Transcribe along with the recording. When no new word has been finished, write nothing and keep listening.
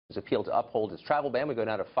appeal to uphold its travel ban. We go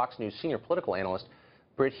now to Fox News senior political analyst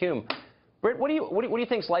Brit Hume. Brit, what do you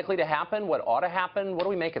think is likely to happen? What ought to happen? What do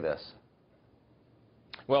we make of this?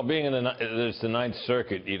 Well, being in the Ninth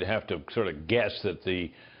Circuit, you'd have to sort of guess that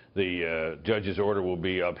the judge's order will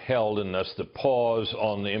be upheld, and thus the pause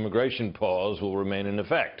on the immigration pause will remain in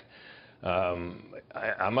effect.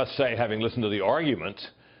 I must say, having listened to the argument,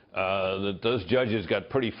 that those judges got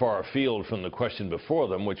pretty far afield from the question before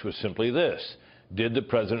them, which was simply this: did the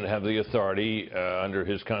president have the authority under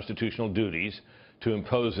his constitutional duties to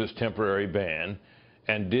impose this temporary ban,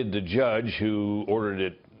 and did the judge who ordered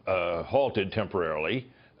it halted temporarily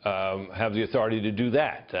have the authority to do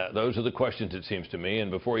that? Those are the questions, it seems to me,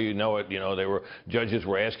 and before you know it, judges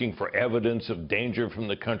were asking for evidence of danger from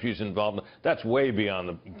the countries involved. That's way beyond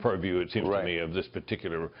the purview, it seems to me, of this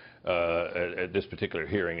particular at this particular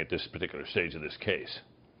hearing, at this particular stage of this case.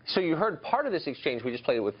 So you heard part of this exchange. We just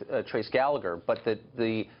played it with Trace Gallagher, but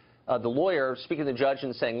the lawyer speaking to the judge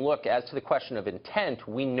and saying, look, as to the question of intent,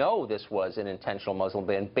 we know this was an intentional Muslim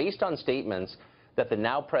ban based on statements that the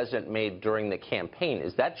now president made during the campaign.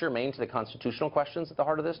 Is that germane to the constitutional questions at the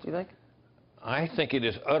heart of this, do you think? I think it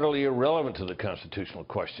is utterly irrelevant to the constitutional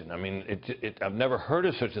question. I mean, I've never heard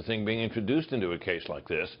of such a thing being introduced into a case like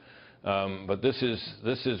this. But this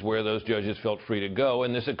is where those judges felt free to go,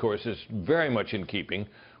 and this, of course, is very much in keeping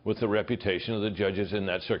with the reputation of the judges in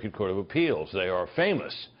that Circuit Court of Appeals. They are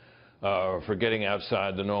famous for getting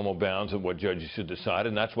outside the normal bounds of what judges should decide,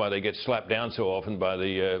 and that's why they get slapped down so often by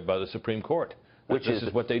the Supreme Court. This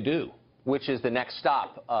is what they do. Which is the next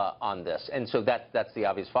stop on this, and so that's the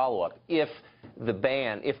obvious follow-up. If the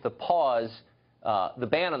ban on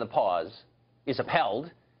the pause is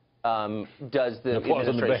upheld, does the pause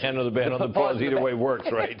on the ban or the ban on the pause, either way works,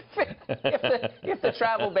 right? if the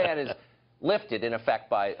travel ban is lifted in effect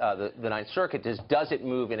by the Ninth Circuit, does it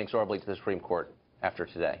move inexorably to the Supreme Court after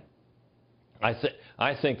today?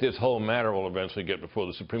 I think this whole matter will eventually get before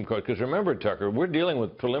the Supreme Court, because remember, Tucker, we're dealing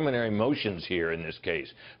with preliminary motions here in this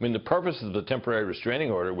case. I mean, the purpose of the temporary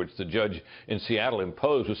restraining order, which the judge in Seattle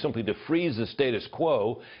imposed, was simply to freeze the status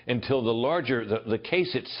quo until the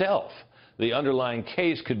case itself, the underlying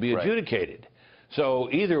case, could be adjudicated. So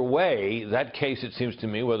either way, that case, it seems to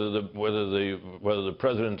me, whether the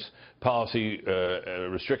president's policy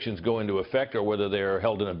restrictions go into effect or whether they are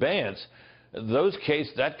held in abeyance,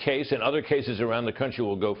 that case and other cases around the country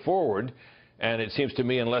will go forward. And it seems to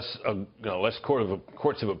me, unless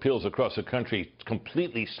courts of appeals across the country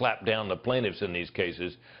completely slap down the plaintiffs in these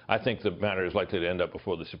cases, I think the matter is likely to end up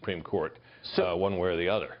before the Supreme Court, one way or the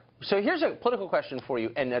other. So here's a political question for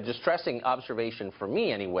you, and a distressing observation for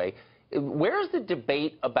me anyway. Where's the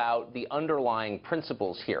debate about the underlying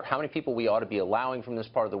principles here? How many people we ought to be allowing from this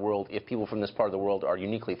part of the world? If people from this part of the world are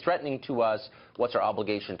uniquely threatening to us, what's our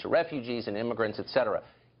obligation to refugees and immigrants, et cetera?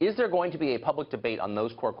 Is there going to be a public debate on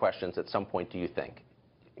those core questions at some point, do you think?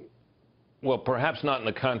 Well, perhaps not in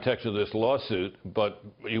the context of this lawsuit, but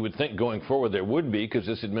you would think going forward there would be, because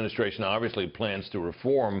this administration obviously plans to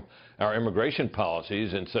reform our immigration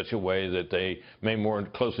policies in such a way that they may more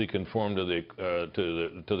closely conform to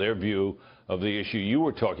their view of the issue you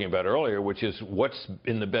were talking about earlier, which is what's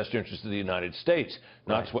in the best interest of the United States,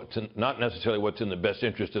 not necessarily what's in the best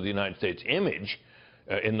interest of the United States image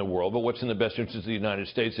in the world, but what's in the best interest of the United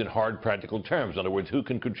States in hard, practical terms. In other words, who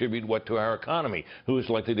can contribute what to our economy? Who is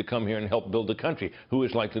likely to come here and help build the country? Who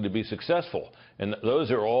is likely to be successful? And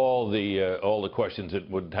those are all the questions that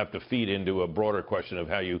would have to feed into a broader question of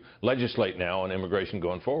how you legislate now on immigration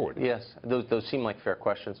going forward. Yes, those seem like fair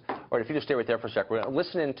questions. All right, if you just stay right there for a second, we're going to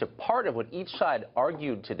listen in to part of what each side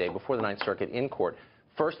argued today before the Ninth Circuit in court.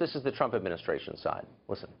 First, this is the Trump administration side.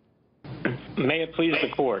 Listen. May it please the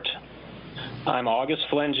court. I'm August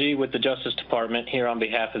Flengy with the Justice Department here on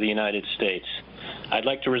behalf of the United States. I'd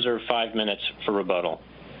like to reserve 5 minutes for rebuttal.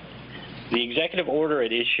 The executive order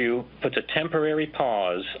at issue puts a temporary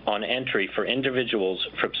pause on entry for individuals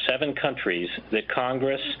from 7 countries that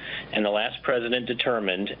Congress and the last president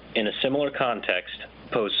determined, in a similar context,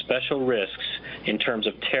 pose special risks in terms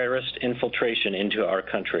of terrorist infiltration into our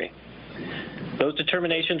country. Those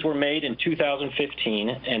determinations were made in 2015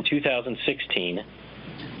 and 2016,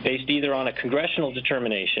 based either on a congressional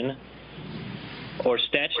determination or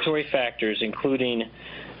statutory factors, including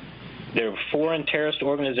their foreign terrorist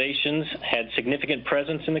organizations had significant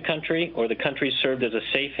presence in the country, or the country served as a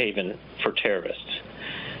safe haven for terrorists.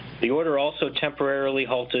 The order also temporarily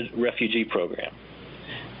halted refugee program.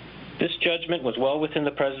 This judgment was well within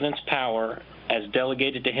the president's power as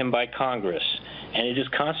delegated to him by Congress, and it is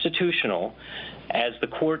constitutional, as the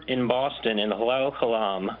court in Boston in the Halal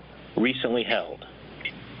Kalam recently held.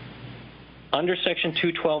 Under Section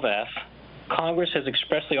 212F, Congress has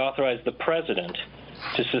expressly authorized the President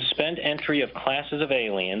to suspend entry of classes of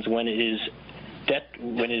aliens when it is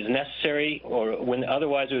necessary or when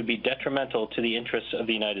otherwise it would be detrimental to the interests of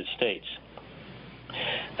the United States.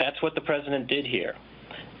 That's what the President did here.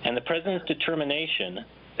 And the President's determination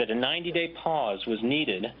that a 90-day pause was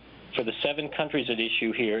needed for the 7 countries at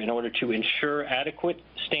issue here in order to ensure adequate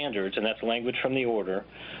standards, and that's language from the order,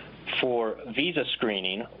 for visa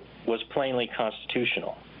screening was plainly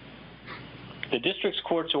constitutional. The district's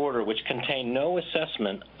court's order, which contained no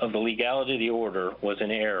assessment of the legality of the order, was in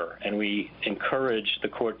error, and we encourage the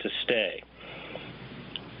court to stay.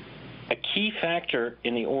 A key factor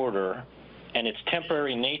in the order and its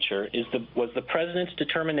temporary nature was the President's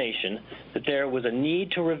determination that there was a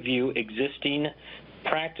need to review existing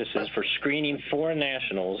practices for screening foreign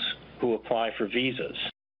nationals who apply for visas.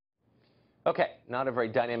 Okay, not a very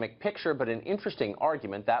dynamic picture, but an interesting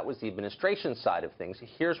argument. That was the administration side of things.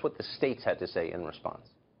 Here's what the states had to say in response.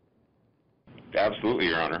 Absolutely,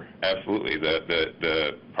 Your Honor. Absolutely.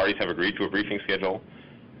 The parties have agreed to a briefing schedule.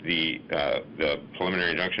 The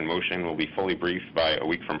preliminary injunction motion will be fully briefed by a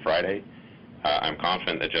week from Friday. I'm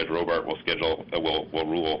confident that Judge Robart will schedule a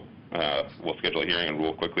hearing and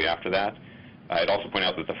rule quickly after that. I'd also point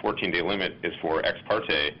out that the 14-day limit is for ex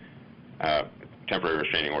parte temporary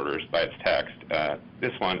restraining orders by its text.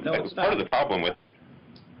 This one, part of the problem with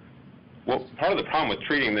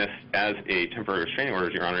treating this as a temporary restraining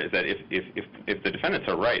order, Your Honor, is that if the defendants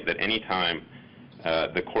are right that any time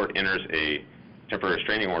the court enters a temporary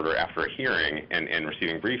restraining order after a hearing and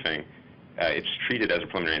receiving briefing, it's treated as a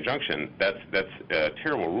preliminary injunction. That's a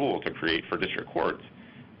terrible rule to create for district courts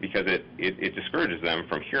because it discourages them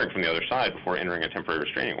from hearing from the other side before entering a temporary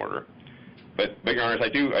restraining order. But Your Honors, I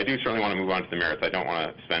do certainly want to move on to the merits. I don't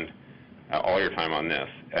want to spend all your time on this.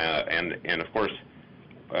 And of course,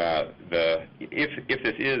 if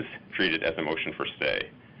this is treated as a motion for stay,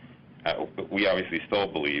 we obviously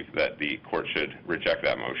still believe that the court should reject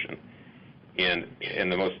that motion.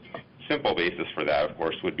 And the most simple basis for that, of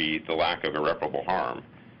course, would be the lack of irreparable harm.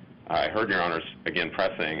 I heard Your Honors again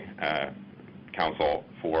pressing counsel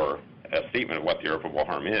for a statement of what the irreparable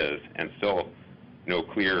harm is, and still no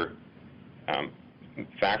clear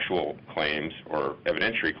factual claims or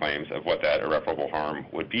evidentiary claims of what that irreparable harm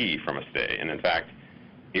would be from a stay. And in fact,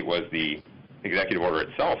 it was the executive order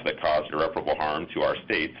itself that caused irreparable harm to our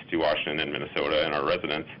states, to Washington and Minnesota and our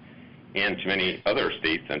residents, and to many other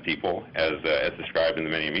states and people, as described in the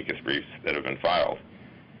many amicus briefs that have been filed.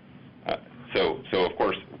 So of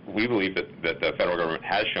course, we believe that the federal government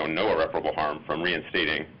has shown no irreparable harm from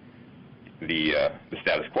reinstating the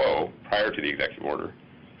status quo prior to the executive order.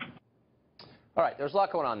 All right, there's a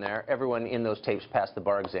lot going on there. Everyone in those tapes passed the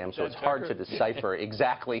bar exam, so it's hard to decipher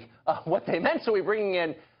exactly what they meant. So we're bringing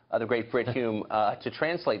in the great Brit Hume to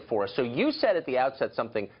translate for us. So you said at the outset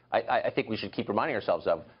something I think we should keep reminding ourselves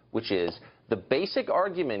of, which is the basic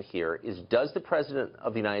argument here is, does the President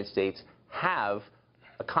of the United States have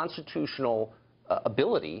a constitutional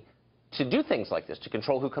ability to do things like this, to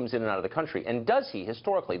control who comes in and out of the country? And does he,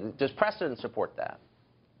 historically? Does precedent support that?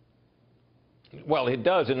 Well, it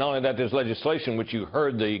does, and not only that, there's legislation which you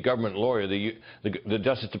heard the government lawyer, the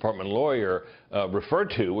Justice Department lawyer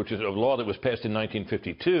referred to, which is a law that was passed in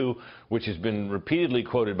 1952, which has been repeatedly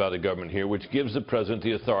quoted by the government here, which gives the President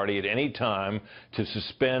the authority at any time to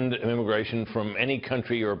suspend immigration from any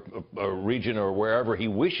country or region or wherever he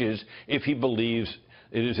wishes if he believes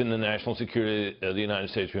it is in the national security of the United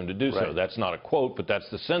States for him to do so. Right. That's not a quote, but that's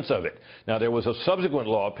the sense of it. Now, there was a subsequent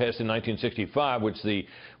law passed in 1965, which the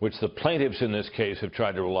plaintiffs in this case have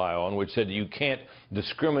tried to rely on, which said you can't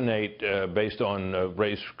discriminate based on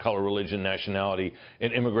race, color, religion, nationality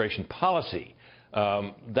in immigration policy.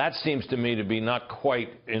 That seems to me to be not quite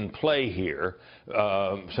in play here,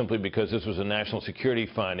 simply because this was a national security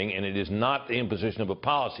finding, and it is not the imposition of a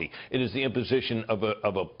policy. It is the imposition of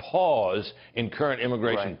a pause in current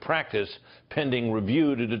immigration practice pending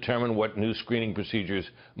review to determine what new screening procedures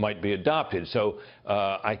might be adopted. So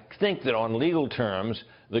I think that on legal terms,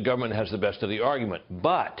 the government has the best of the argument.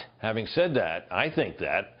 But having said that, I think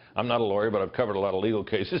that I'm not a lawyer, but I've covered a lot of legal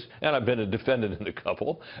cases, and I've been a defendant in a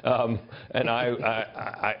couple. And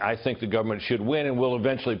I think the government should win and will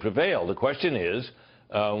eventually prevail. The question is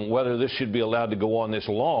whether this should be allowed to go on this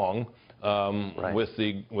long with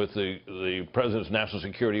the President's national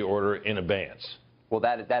security order in abeyance. Well,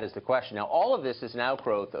 that is the question. Now, all of this is an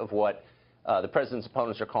outgrowth of what the President's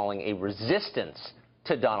opponents are calling a resistance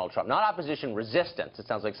to Donald Trump. Not opposition, resistance. It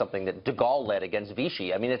sounds like something that de Gaulle led against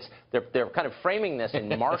Vichy. I mean, they're kind of framing this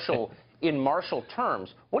in martial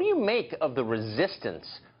terms. What do you make of the resistance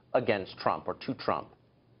against Trump or to Trump?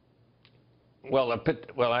 Well,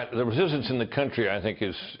 the resistance in the country, I think,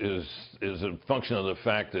 is a function of the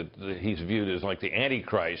fact that he's viewed as like the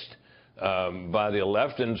Antichrist by the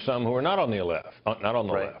left and some who are not on the left,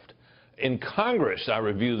 left. In Congress, I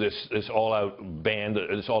review this all-out ban,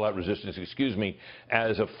 this all-out resistance, excuse me,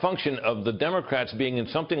 as a function of the Democrats being in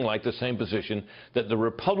something like the same position that the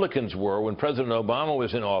Republicans were when President Obama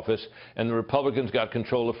was in office and the Republicans got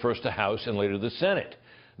control of first the House and later the Senate.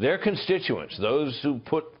 Their constituents, those who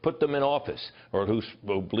put them in office, or who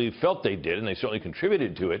felt they did, and they certainly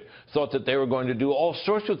contributed to it, thought that they were going to do all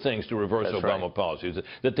sorts of things to reverse Obama policies,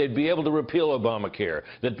 that they'd be able to repeal Obamacare,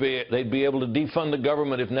 that they'd be able to defund the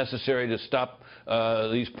government if necessary to stop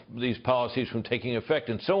these policies from taking effect,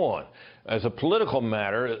 and so on. As a political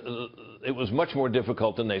matter, it was much more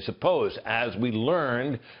difficult than they supposed, as we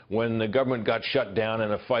learned when the government got shut down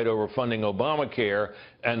in a fight over funding Obamacare,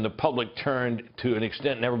 and the public turned, to an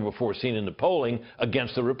extent never before seen in the polling,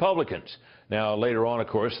 against the Republicans. Now, later on, of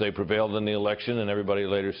course, they prevailed in the election, and everybody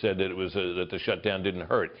later said that it was that the shutdown didn't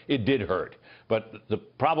hurt. It did hurt. But the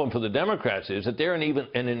problem for the Democrats is that they're in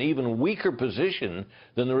an even weaker position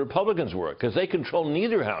than the Republicans were, because they control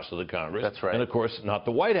neither house of the Congress. That's right. And, of course, not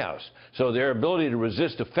the White House. So their ability to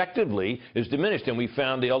resist effectively is diminished, and we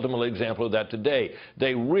found the ultimate example of that today.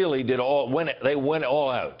 They really did they went all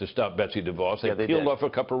out to stop Betsy DeVos. They peeled off a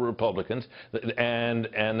couple of Republicans, and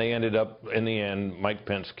they ended up, in the end, Mike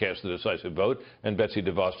Pence cast the decisive vote, and Betsy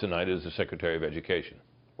DeVos tonight is the Secretary of Education.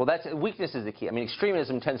 Well, weakness is the key. I mean,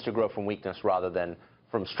 extremism tends to grow from weakness rather than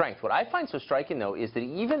from strength. What I find so striking, though, is that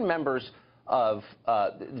even members of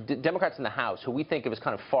Democrats in the House, who we think of as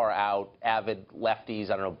kind of far out, avid lefties,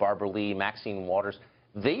 I don't know, Barbara Lee, Maxine Waters,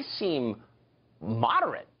 they seem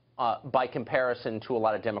moderate by comparison to a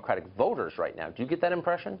lot of Democratic voters right now. Do you get that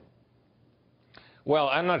impression? Well,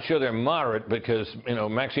 I'm not sure they're moderate because, you know,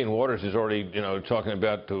 Maxine Waters is already, you know, talking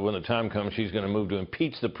about when the time comes she's going to move to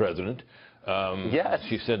impeach the president. Yes.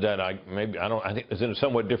 She said that, I think it's in a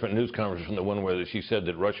somewhat different news conference from the one where she said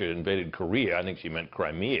that Russia invaded Korea. I think she meant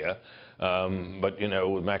Crimea. But, you know,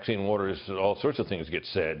 with Maxine Waters, all sorts of things get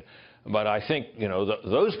said. But I think, you know,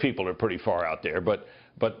 those people are pretty far out there. But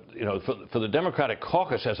you know, for the Democratic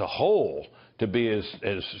caucus as a whole to be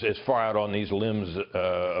as far out on these limbs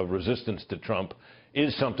of resistance to Trump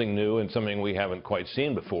is something new and something we haven't quite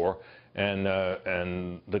seen before. And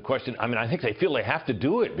the question, I mean, I think they feel they have to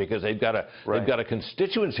do it because they've got a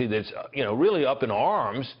constituency that's, you know, really up in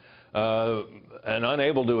arms and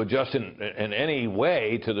unable to adjust in any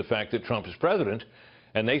way to the fact that Trump is president,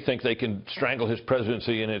 and they think they can strangle his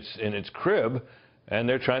presidency in its crib, and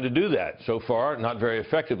they're trying to do that. So far, not very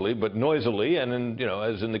effectively, but noisily, and in, you know,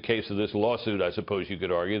 as in the case of this lawsuit, I suppose you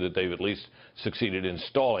could argue that they've at least succeeded in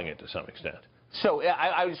stalling it to some extent. So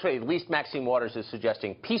I would say at least Maxine Waters is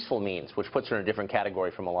suggesting peaceful means, which puts her in a different category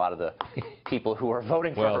from a lot of the people who are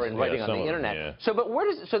voting for her and writing on the internet. Yeah. So, but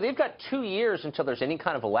so they've got 2 years until there's any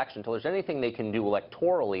kind of election, until there's anything they can do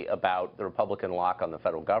electorally about the Republican lock on the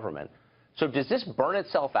federal government. So does this burn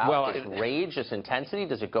itself out? Well, this rage, this intensity,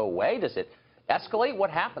 does it go away? Does it escalate?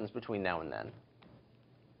 What happens between now and then?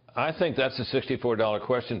 I think that's a $64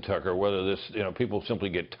 question, Tucker, whether this, you know, people simply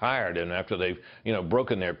get tired and after they've, you know,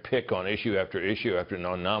 broken their pick on issue after issue, after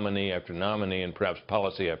nominee after nominee, and perhaps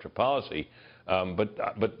policy after policy.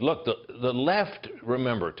 But look, the left,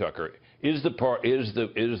 remember, Tucker, is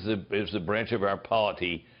the branch of our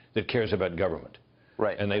polity that cares about government.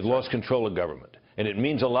 Right. And they've lost control of government. And it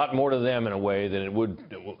means a lot more to them in a way than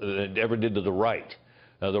it ever did to the right.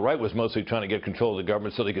 The right was mostly trying to get control of the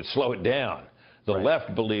government so they could slow it down. The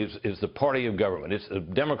left believes is the party of government. It's the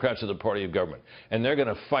Democrats are the party of government. And they're going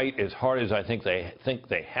to fight as hard as I think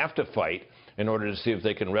they have to fight in order to see if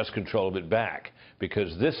they can wrest control of it back.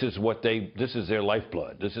 Because this is their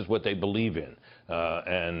lifeblood. This is what they believe in.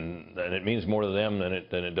 And it means more to them than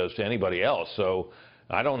it does to anybody else. So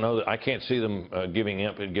I don't know. I can't see them giving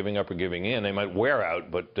up or giving in. They might wear out,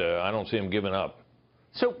 but I don't see them giving up.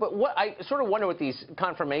 So, but what I sort of wonder with these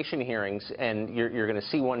confirmation hearings, and you're going to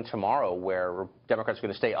see one tomorrow where Democrats are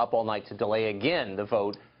going to stay up all night to delay again the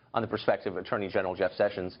vote on the prospective Attorney General Jeff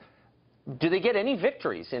Sessions. Do they get any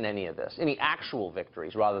victories in any of this? Any actual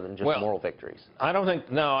victories rather than just moral victories? I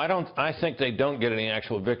think they don't get any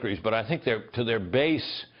actual victories, but I think to their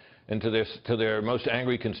base and to their most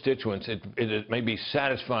angry constituents, it may be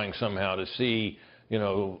satisfying somehow to see, you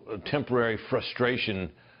know, a temporary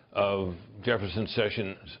frustration of Jefferson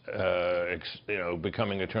Sessions, you know,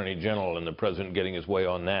 becoming Attorney General and the president getting his way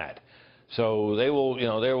on that. So they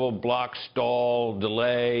will block, stall,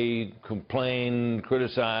 delay, complain,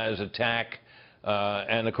 criticize, attack,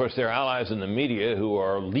 and of course their allies in the media, who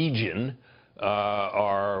are legion,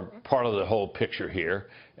 are part of the whole picture here.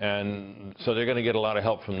 And so they're going to get a lot of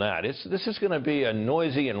help from that. This is going to be a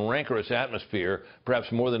noisy and rancorous atmosphere,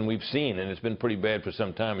 perhaps more than we've seen, and it's been pretty bad for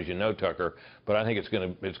some time, as you know, Tucker. But I think it's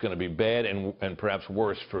going to be bad and perhaps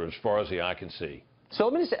worse for as far as the eye can see. So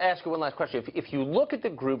let me just ask you one last question. If you look at the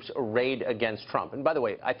groups arrayed against Trump, and by the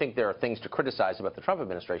way, I think there are things to criticize about the Trump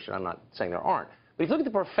administration. I'm not saying there aren't. But if you look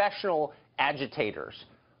at the professional agitators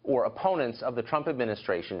or opponents of the Trump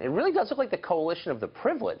administration, it really does look like the coalition of the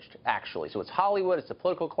privileged, actually. So it's Hollywood, it's the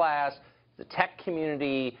political class, the tech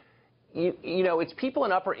community. You know, it's people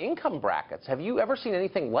in upper income brackets. Have you ever seen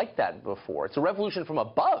anything like that before? It's a revolution from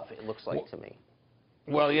above, it looks like to me.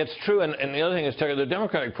 Well, yeah, it's true. And the other thing is, Tucker, the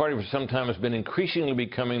Democratic Party for some time has been increasingly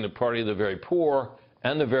becoming the party of the very poor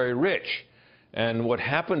and the very rich. And what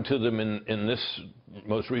happened to them in this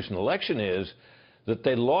most recent election is that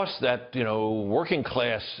they lost that, you know, working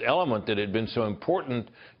class element that had been so important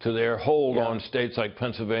to their hold on states like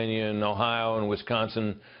Pennsylvania and Ohio and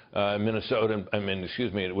Wisconsin, Minnesota,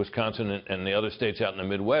 Wisconsin and the other states out in the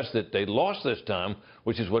Midwest that they lost this time,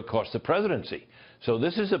 which is what cost the presidency. So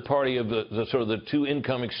this is a party of the sort of the two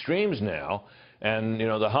income extremes now. And, you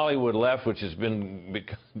know, the Hollywood left, which has been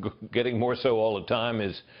getting more so all the time,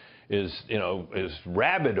 is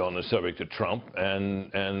rabid on the subject of Trump,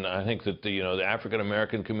 and I think that the African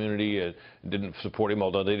American community didn't support him,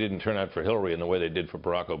 although they didn't turn out for Hillary in the way they did for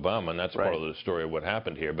Barack Obama, and that's part of the story of what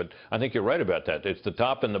happened here. But I think you're right about that. It's the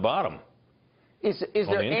top and the bottom. Is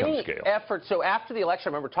there any effort? So after the election, I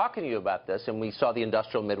remember talking to you about this, and we saw the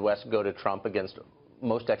industrial Midwest go to Trump against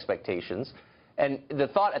most expectations, and the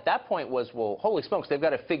thought at that point was, well, holy smokes, they've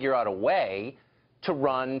got to figure out a way to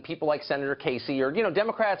run people like Senator Casey or, you know,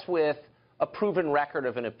 Democrats with a proven record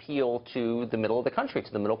of an appeal to the middle of the country,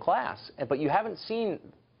 to the middle class. But you haven't seen,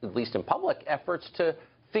 at least in public, efforts to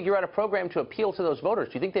figure out a program to appeal to those voters.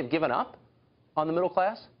 Do you think they've given up on the middle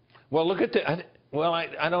class? Well, look at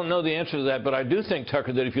I don't know the answer to that, but I do think,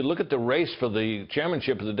 Tucker, that if you look at the race for the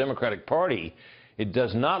chairmanship of the Democratic Party, it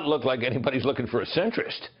does not look like anybody's looking for a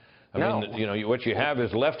centrist. I mean, you know, what you have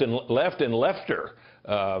is left and lefter.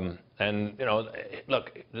 And, you know,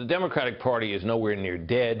 look, the Democratic Party is nowhere near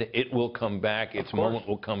dead. It will come back. Its moment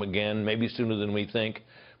will come again, maybe sooner than we think.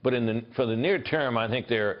 But for the near term, I think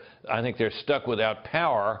they're stuck without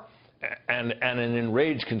power and an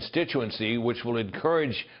enraged constituency, which will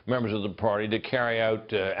encourage members of the party to carry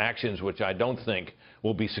out actions which I don't think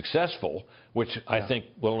will be successful, which I think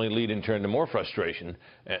will only lead in turn to more frustration.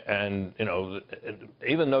 And, you know,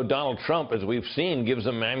 even though Donald Trump, as we've seen, gives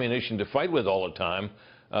them ammunition to fight with all the time,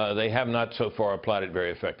 they have not so far applied it very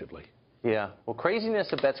effectively. Yeah. Well,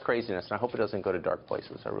 craziness abets craziness, and I hope it doesn't go to dark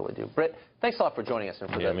places. I really do. Britt, thanks a lot for joining us and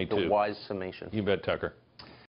for the wise summation. You bet, Tucker.